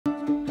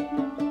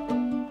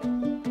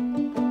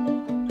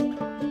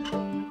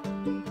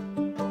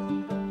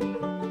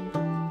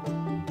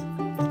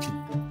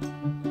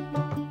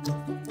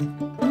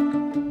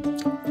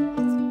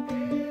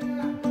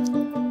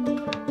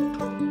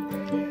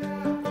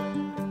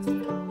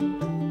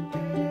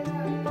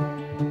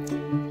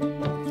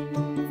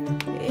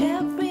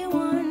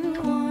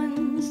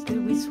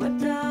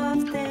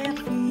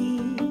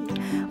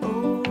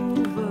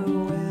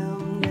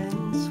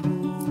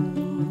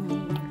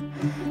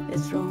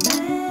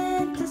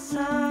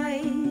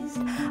romanticized,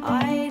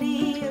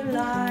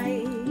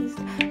 idealized.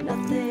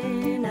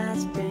 Nothing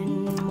has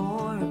been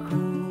more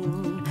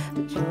cruel,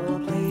 but your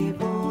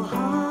playful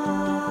heart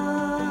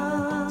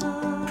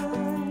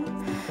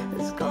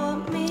has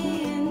got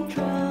me in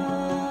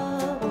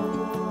trouble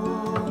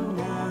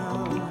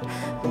now.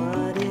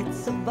 But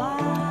it's a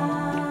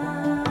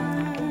bind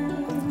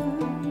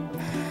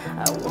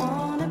I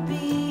wanna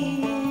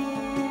be in.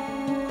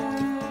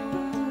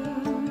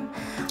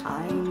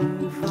 I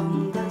knew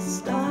from the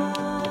start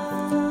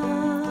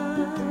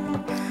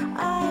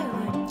I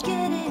would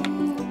get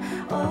in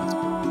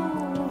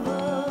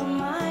over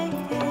my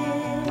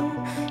head.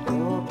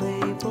 Your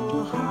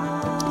playful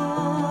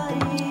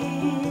heart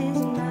is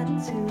not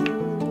to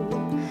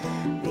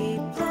be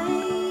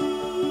played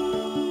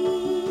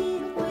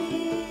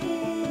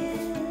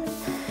with.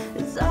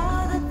 It's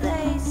all that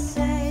they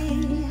say,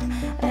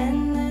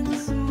 and then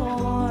some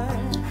more,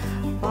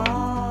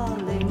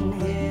 falling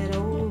head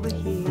over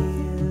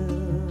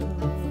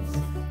heels.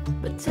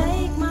 But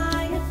take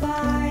my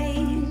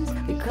advice,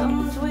 it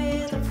comes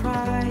with a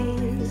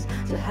price,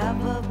 to have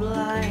a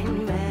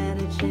blind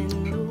marriage in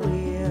the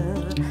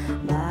wheel.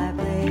 My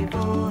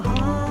playful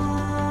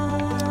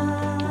heart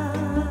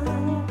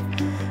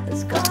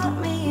has got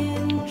me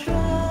in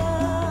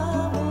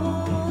trouble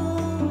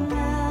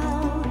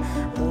now,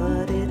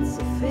 but it's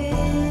a fix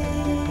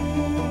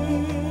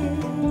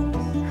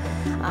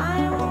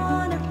I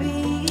wanna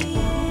be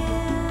in.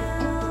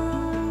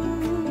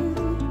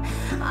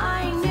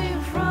 I knew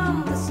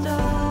from the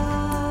start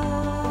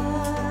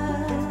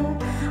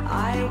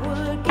I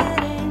would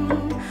get in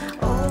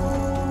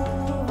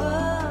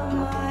over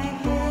my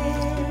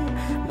head.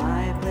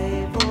 My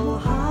playful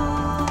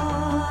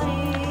heart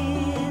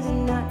is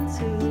not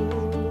to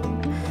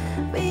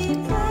be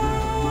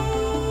played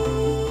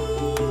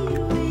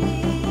with.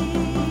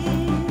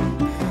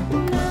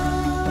 No,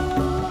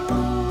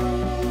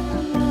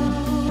 no.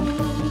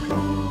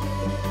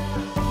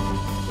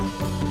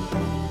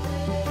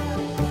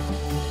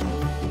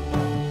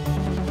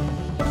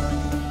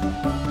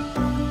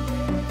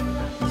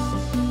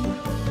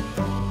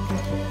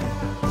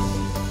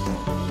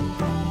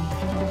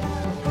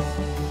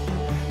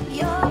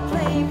 Your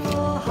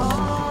playful heart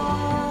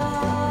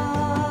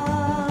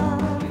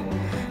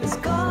has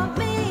got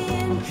me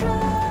in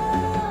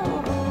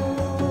trouble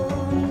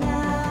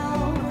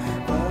now,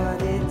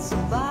 but it's a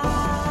bind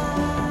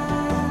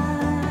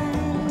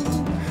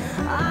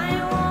I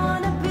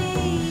wanna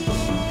be in.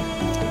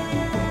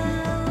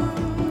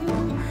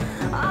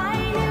 I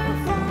knew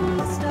from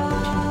the start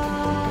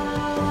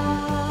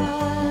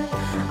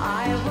I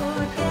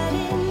would get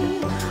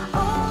in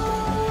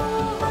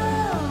over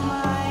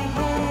my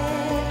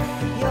head.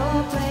 Your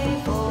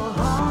playful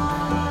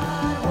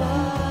heart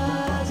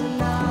was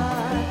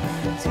not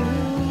to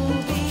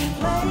be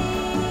played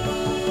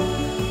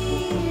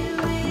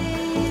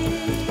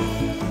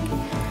with.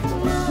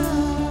 No.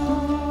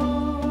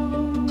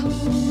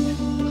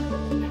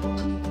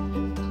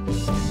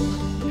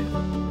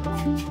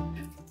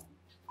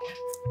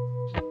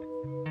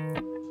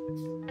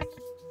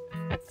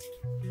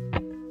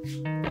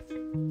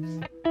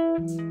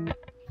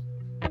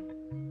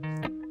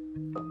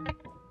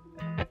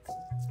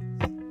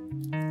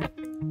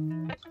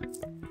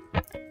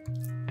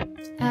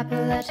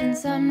 Appalachian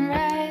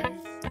sunrise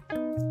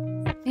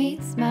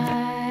meets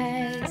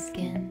my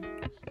skin.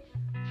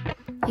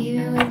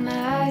 Even with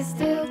my eyes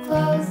still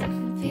closed, I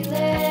can feel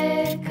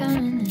it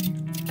coming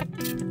in.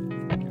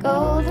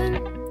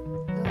 Golden,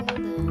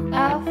 golden,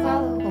 I'll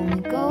follow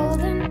only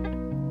golden,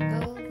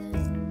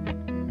 golden,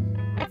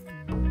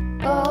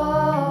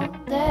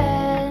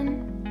 golden,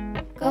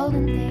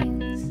 golden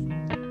things.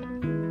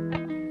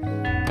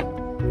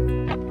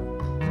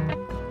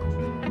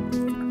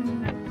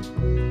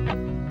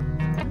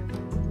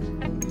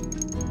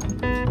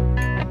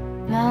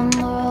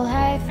 Mountain laurel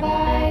high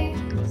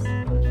fives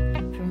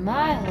for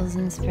miles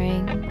in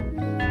spring.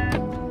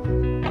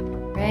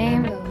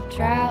 Rainbow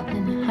trout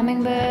and a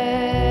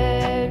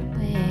hummingbird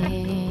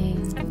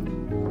wing.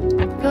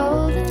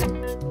 Golden,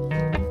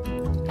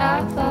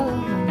 I'll follow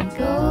only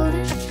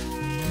golden,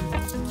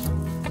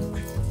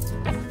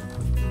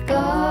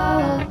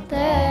 golden,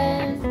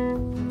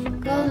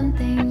 golden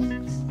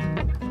things.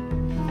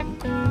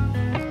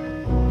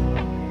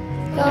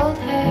 Gold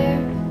hair,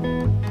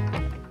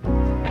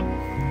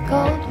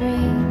 gold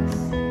rings,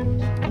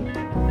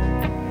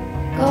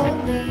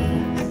 gold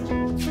leaves,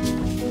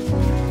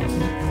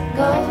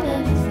 gold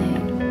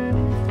anything,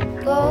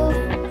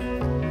 golden.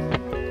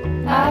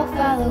 I'll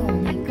follow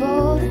only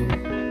golden,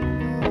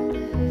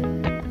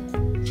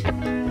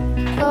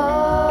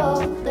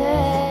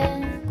 golden,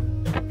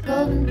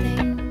 golden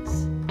things.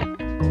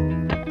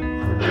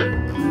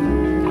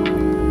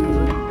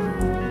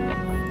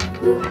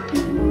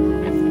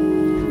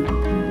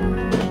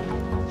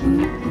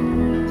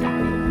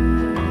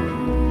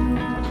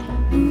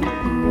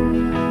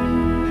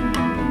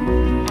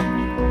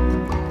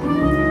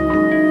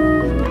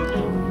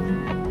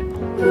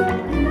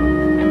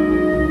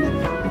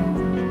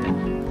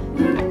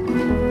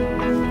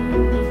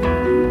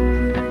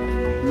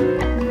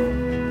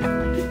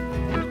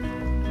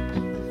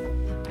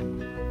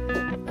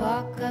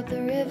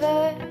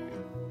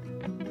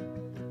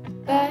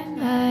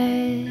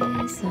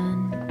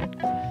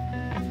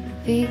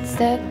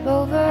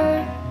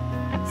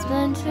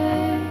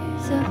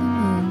 of the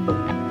moon.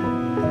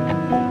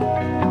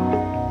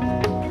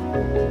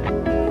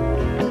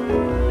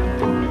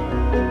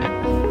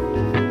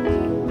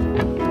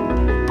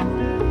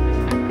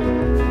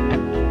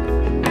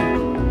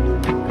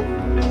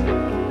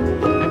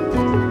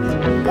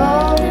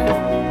 Golden,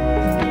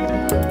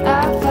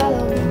 I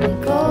follow only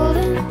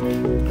golden,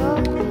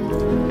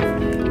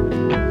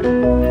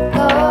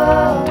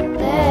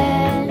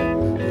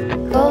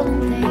 golden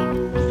things.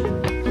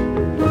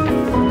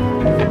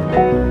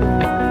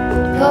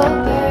 Gold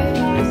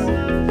birds,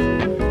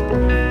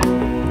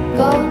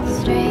 gold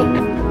string,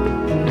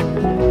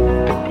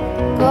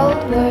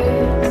 gold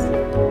words,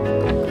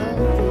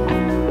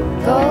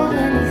 gold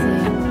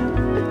anything.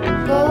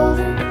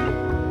 Golden,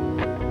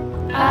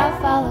 I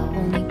follow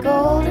only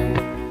golden,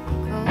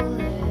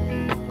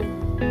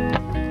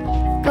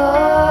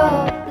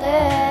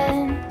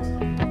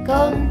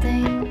 golden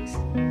things.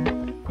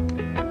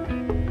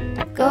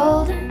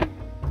 Golden,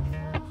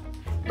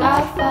 I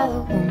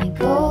follow only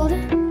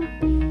golden,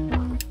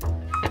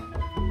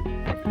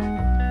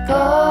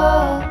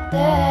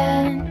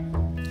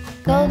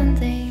 golden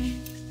things.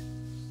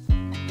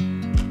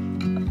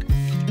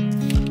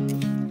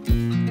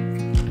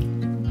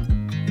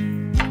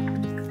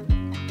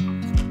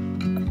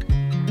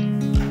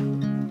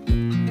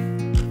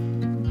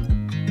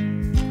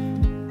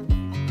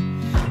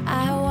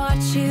 I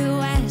watch you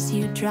as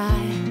you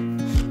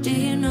drive. Do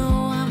you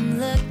know I'm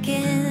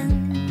looking?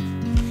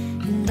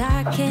 And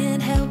I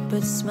can't help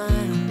but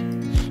smile.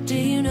 Do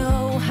you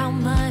know how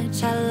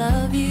much I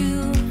love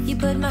you? You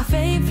put my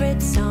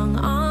favorite song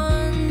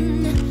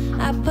on,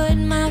 I put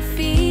my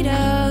feet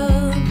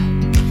up,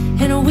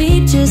 and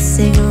we just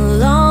sing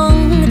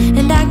along.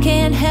 And I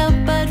can't help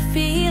but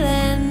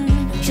feeling,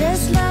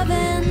 just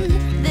loving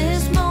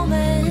this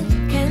moment.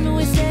 Can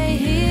we stay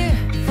here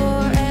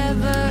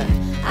forever?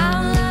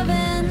 I'm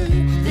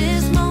loving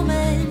this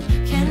moment.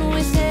 Can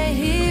we stay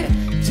here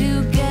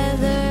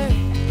together?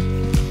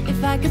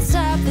 If I could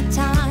stop the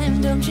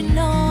time, don't you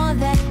know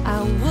that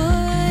I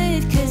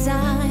would? 'Cause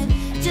I'm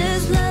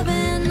just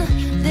loving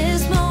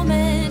this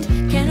moment.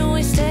 Can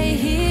we stay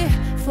here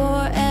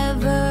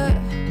forever?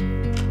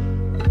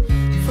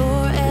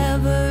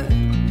 Forever,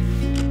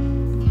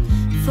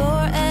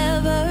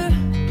 forever,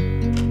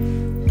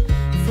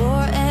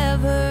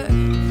 forever.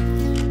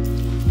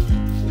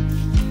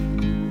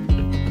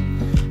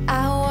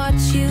 I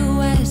watch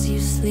you as you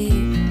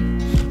sleep.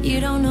 You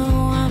don't know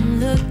I'm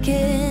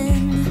looking.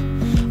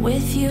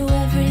 With you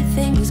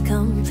everything's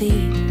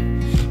complete.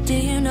 Do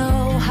you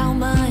know how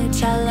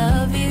much I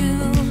love you?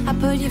 I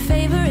put your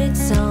favorite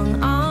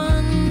song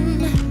on,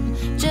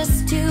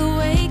 just to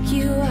wake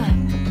you up.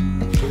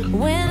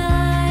 When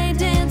I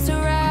dance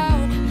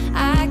around,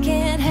 I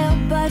can't help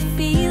but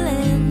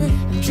feeling,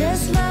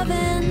 just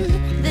loving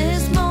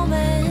this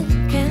moment.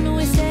 Can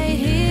we stay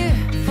here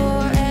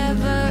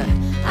forever?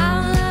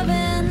 I'm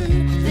loving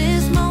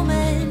this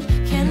moment.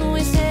 Can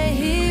we stay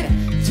here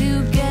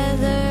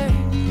together?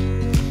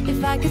 If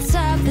I could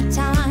stop the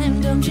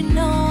time, don't you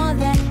know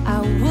that I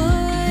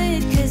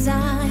would? 'Cause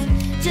I'm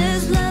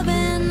just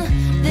loving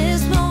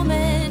this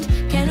moment.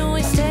 Can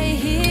we stay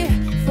here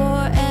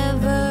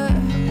forever?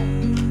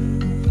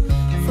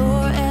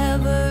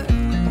 Forever,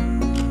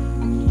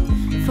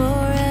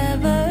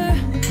 forever,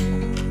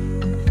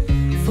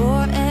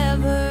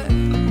 forever.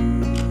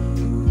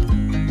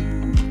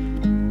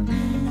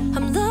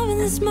 I'm loving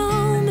this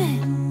moment.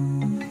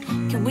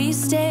 Can we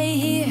stay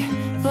here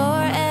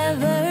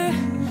forever?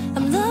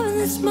 I'm loving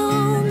this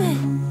moment.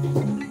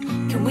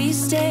 Can we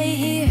stay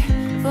here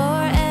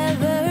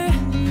forever?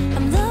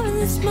 I'm loving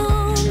this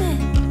moment.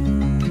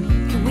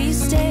 Can we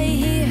stay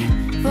here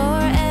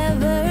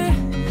forever?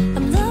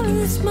 I'm loving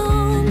this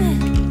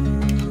moment.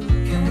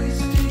 Can we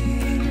stay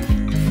here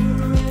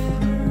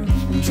forever?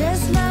 I'm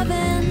just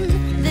loving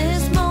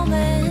this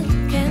moment.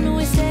 Can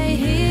we stay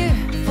here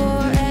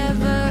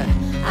forever?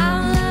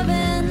 I'm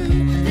loving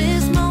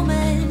this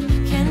moment.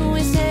 Can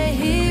we stay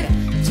here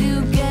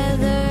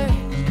together?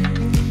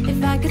 If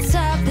I could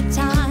stop the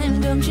time,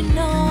 don't you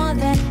know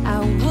that I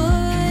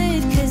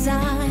would? 'Cause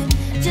I'm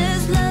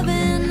just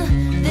loving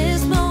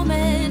this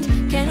moment.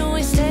 Can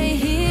we stay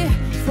here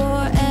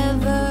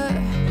forever?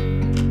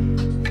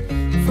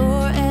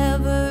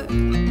 Forever,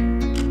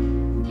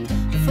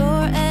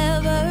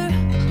 forever,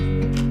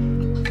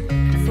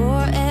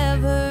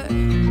 forever.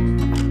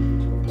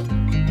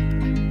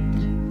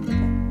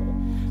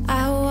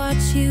 I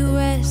watch you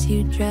as you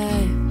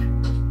drive.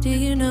 Do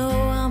you know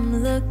I'm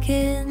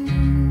looking?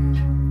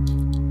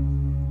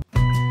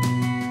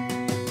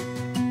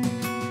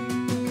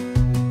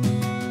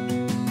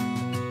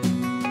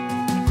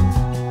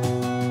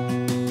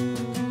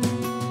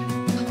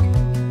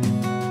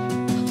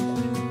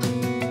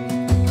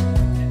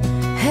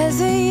 As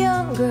a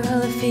young girl,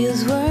 it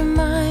feels we're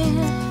mine.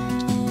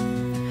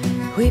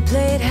 We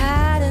played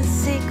hide and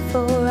seek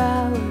for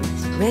hours,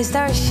 raised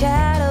our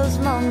shadows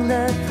among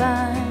the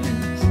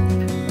pines.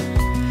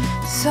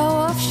 So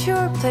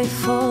offshore,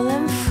 playful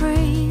and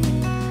free,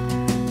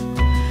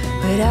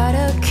 without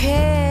a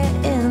care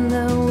in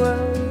the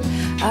world.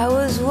 I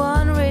was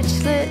one rich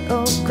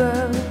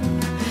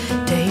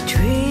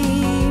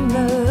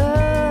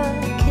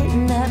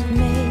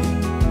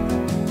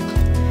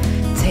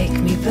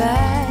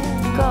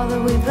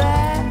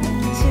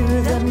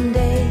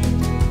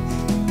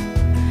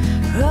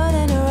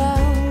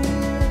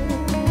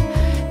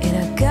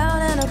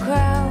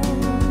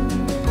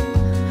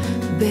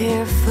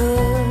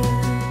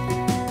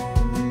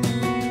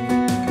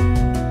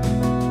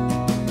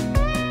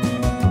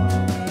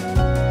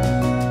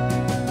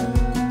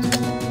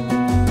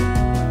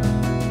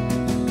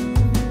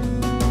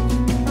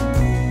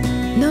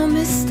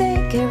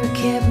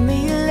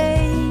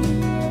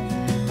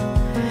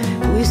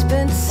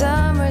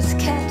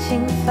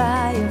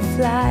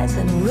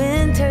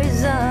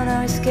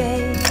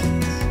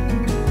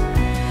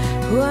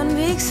one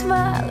big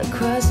smile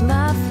across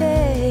my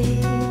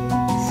face.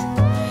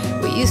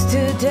 We used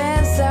to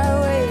dance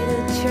our way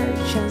to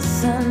church on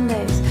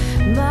Sundays.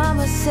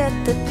 Mama set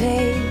the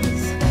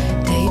pace.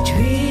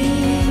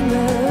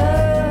 Daydreamer,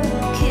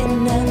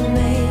 kidnap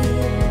me.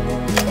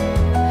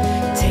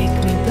 Take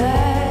me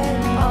back,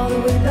 all the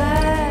way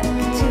back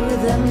to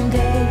them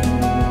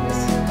days.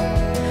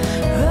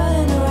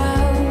 Running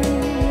around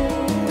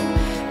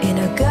in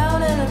a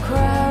gown and a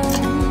crown,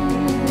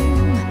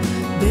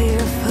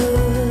 barefoot.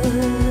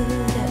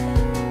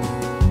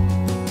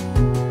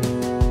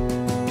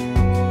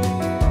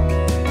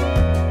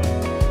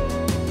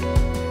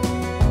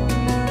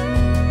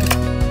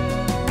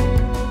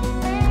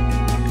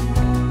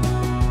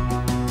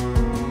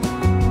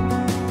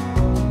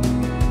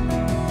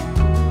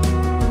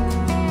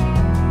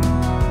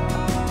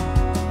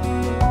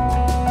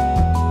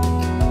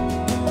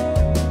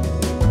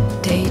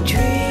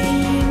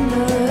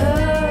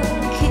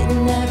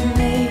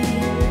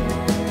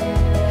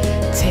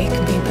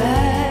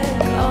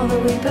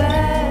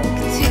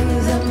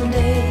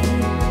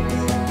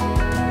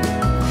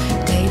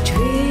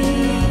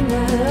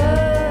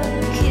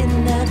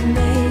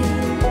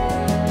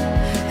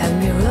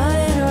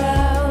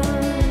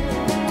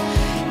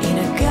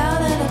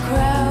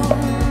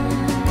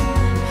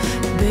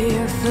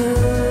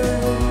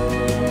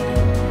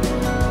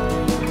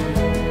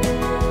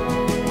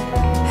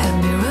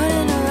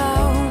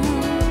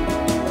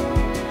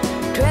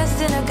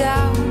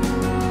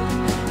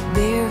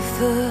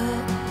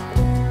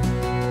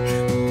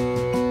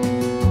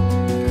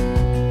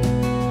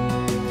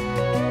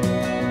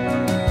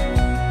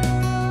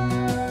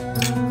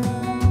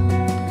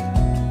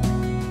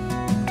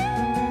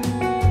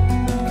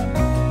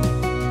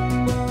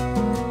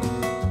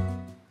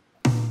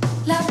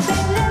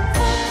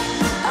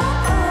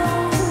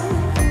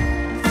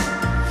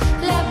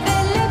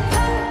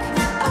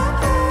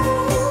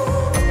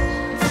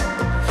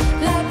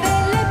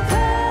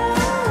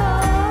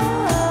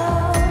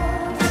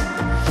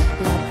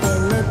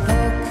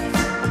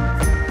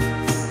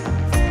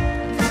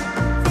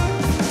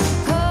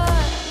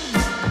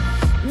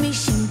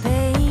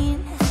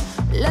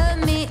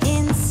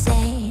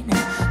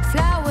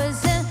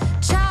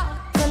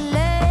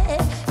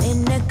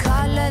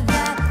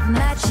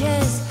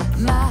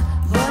 My